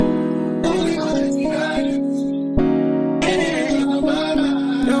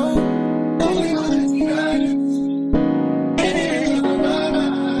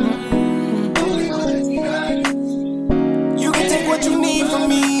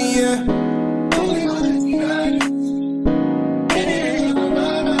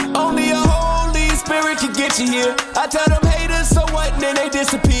tell them haters, so what, and then they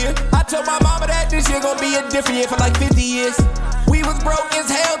disappear. I told my mama that this year gon' be a different year for like 50 years. We was broke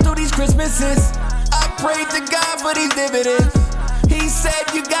as hell through these Christmases. I prayed to God for these dividends. He said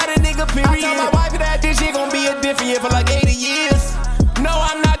you got a nigga, period. I told my wife that this year gon' be a different year for like 80 years. No,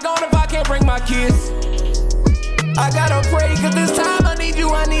 I'm not going if I can't bring my kids. I gotta pray, cause this time I need you,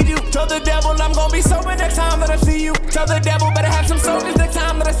 I need you. Tell the devil I'm gonna be sober next time that I see you. Tell the devil better have some soldiers next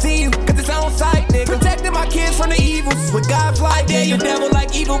time that I see you. Cause it's on sight, nigga. Protecting my kids from the evils. With God's light, yeah, you devil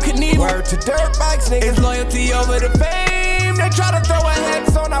like evil Knievel. Word to dirt bikes, nigga. It's loyalty over the fame. They try to throw a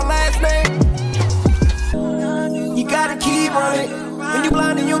hex on our last name. You gotta keep running. When you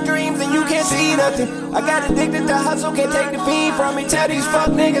blind in your dreams and you can't see nothing. I got addicted to hustle, can't take the feed from me. Tell these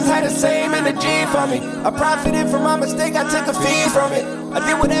fuck niggas had the same energy for me. I profited from my mistake, I took a feed from it. I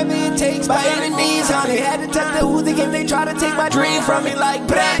did whatever it takes by any means, honey. Had to tuck the Uzi if they try to take my dream from me. Like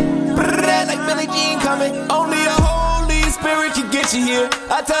brat, brat, like Billie Jean coming. Only a Holy Spirit can get you here.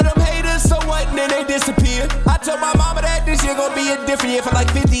 I tell them haters, so what, and then they disappear. I told my mama that this year gon' be a different year for like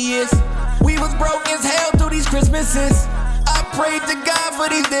 50 years. We was broke as hell through these Christmases. I prayed to God for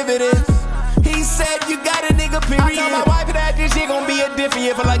these dividends. He said you got a nigga, period. I told my wife that this year gon' be a different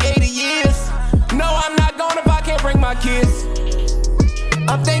year for like 80 years. No, I'm not going if I can't bring my kids.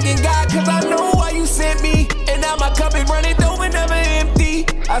 I'm thanking God cause I know why you sent me. And now my cup is running over, never empty.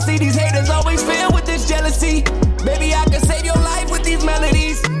 I see these haters always filled with this jealousy. Baby, I can save your life with these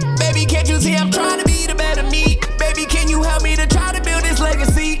melodies. Baby, can't you see I'm trying to be the better me? Baby, can you help me to try to build this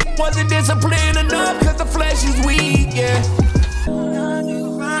legacy? Wasn't disciplined enough cause the flesh is weak, yeah.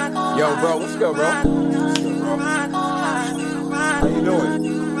 Yo, bro, what's good, bro? How you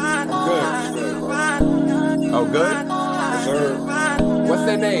doing? I'm good. Oh, good? Yes, sir. What's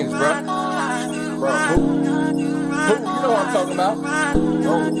their names, bro? Bro, who? You know what I'm talking about?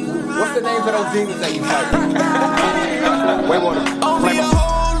 No. What's the names of those demons that you fighting? Wait, what? Only a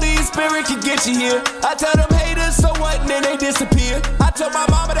Holy Spirit can get you here. I tell them haters, so what, and then they disappear. I told my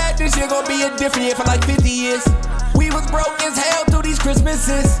mama that this year gon' be a different year for like 50 years. We was broke as hell through these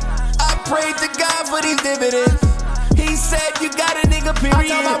Christmases. I prayed to God for these dividends. He said you got a nigga, period. I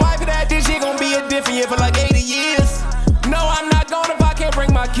told my wife that this year gon' be a different year for like 80 years. No, I'm not going if I can't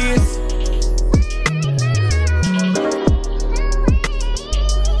bring my kids.